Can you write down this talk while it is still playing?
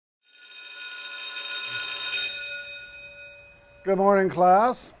Good morning,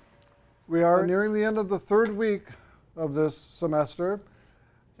 class. We are nearing the end of the third week of this semester,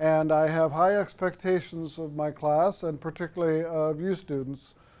 and I have high expectations of my class, and particularly of you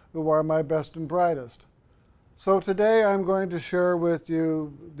students, who are my best and brightest. So today I'm going to share with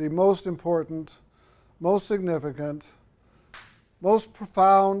you the most important, most significant, most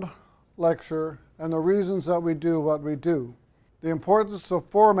profound lecture and the reasons that we do what we do. The importance of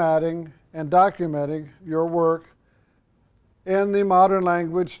formatting and documenting your work in the modern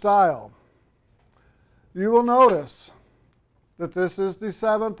language style. You will notice that this is the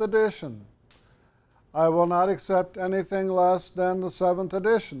 7th edition. I will not accept anything less than the 7th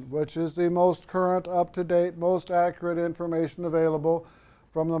edition, which is the most current, up-to-date, most accurate information available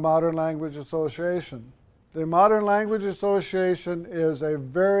from the Modern Language Association. The Modern Language Association is a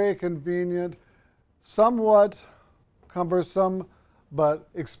very convenient, somewhat cumbersome, but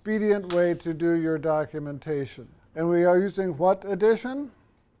expedient way to do your documentation. And we are using what edition?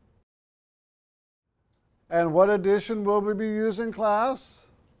 And what edition will we be using, class?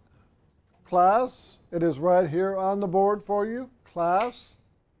 Class, it is right here on the board for you. Class?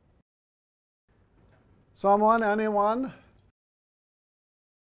 Someone? Anyone?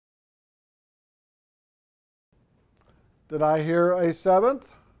 Did I hear a 7th?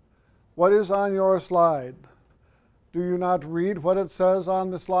 What is on your slide? Do you not read what it says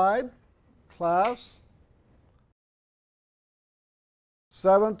on the slide? Class?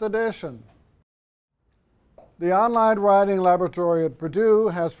 7th edition. The Online Writing Laboratory at Purdue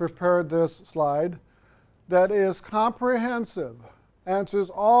has prepared this slide that is comprehensive, answers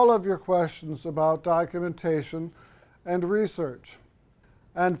all of your questions about documentation and research.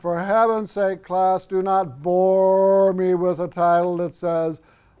 And for heaven's sake, class, do not bore me with a title that says,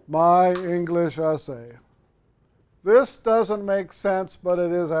 My English Essay. This doesn't make sense, but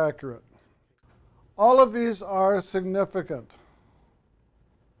it is accurate. All of these are significant,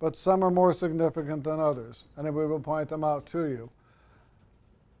 but some are more significant than others, and we will point them out to you.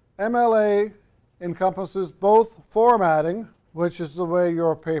 MLA encompasses both formatting, which is the way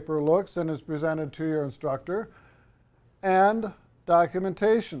your paper looks and is presented to your instructor, and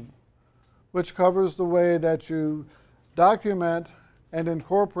documentation, which covers the way that you document and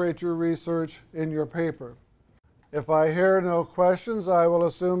incorporate your research in your paper. If I hear no questions, I will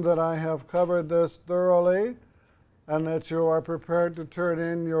assume that I have covered this thoroughly and that you are prepared to turn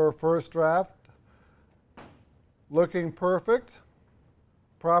in your first draft looking perfect,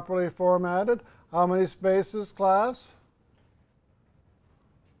 properly formatted. How many spaces, class?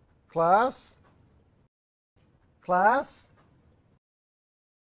 Class? Class?